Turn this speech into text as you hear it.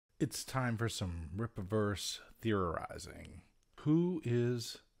It's time for some Rippaverse theorizing. Who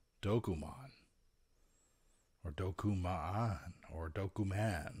is Dokumaan? Or Dokumaan? Or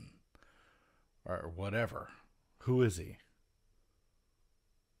Dokumaan? Or whatever. Who is he?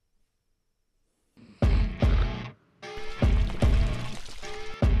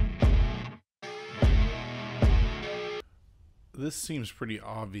 This seems pretty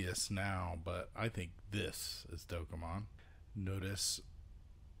obvious now, but I think this is Dokumaan. Notice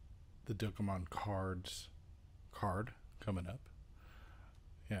the Dokumaan card coming up.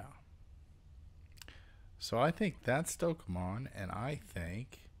 Yeah. So I think that's Dokumaan, and I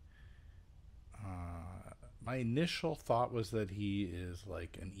think my initial thought was that he is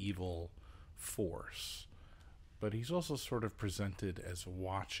like an evil force, but he's also sort of presented as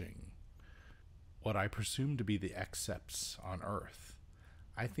watching what I presume to be the accepts on Earth.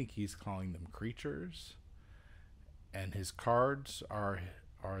 I think he's calling them creatures, and his cards are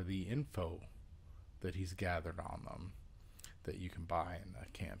the info that he's gathered on them that you can buy in the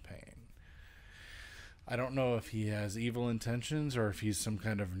campaign. I don't know if he has evil intentions or if he's some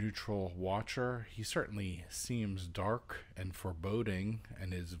kind of neutral watcher. He certainly seems dark and foreboding,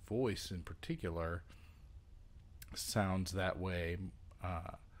 and his voice in particular sounds that way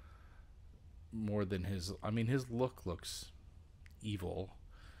more than his... I mean, his look looks evil,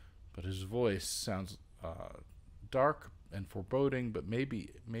 but his voice sounds dark and foreboding, but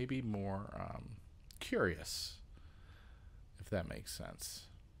maybe more curious, if that makes sense.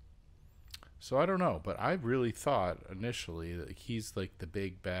 So I don't know, but I really thought initially that he's like the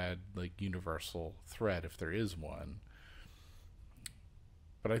big bad, like universal threat, if there is one.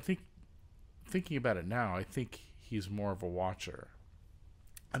 But I think, thinking about it now, I think he's more of a watcher.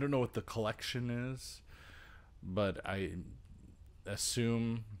 I don't know what the collection is, but I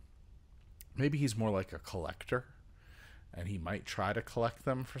assume maybe he's more like a collector, and he might try to collect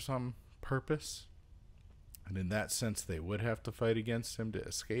them for some purpose. And in that sense, they would have to fight against him to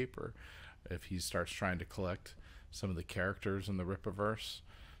escape, or if he starts trying to collect some of the characters in the Rippaverse,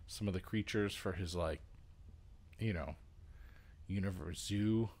 some of the creatures for his, like, you know, universe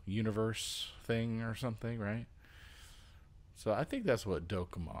thing or something, right? So I think that's what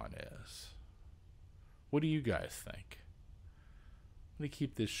Dokumaan is. What do you guys think? I'm going to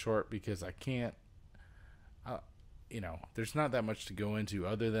keep this short because I can't, there's not that much to go into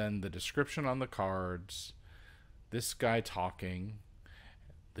other than the description on the cards, this guy talking,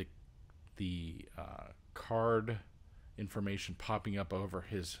 the card information popping up over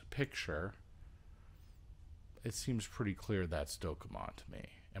his picture. It seems pretty clear that's Dokumaan to me.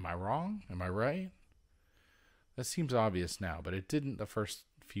 Am I wrong? Am I right? That seems obvious now, but it didn't the first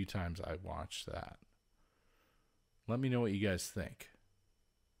few times I watched that. Let me know what you guys think.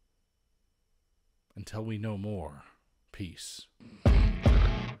 Until we know more, peace.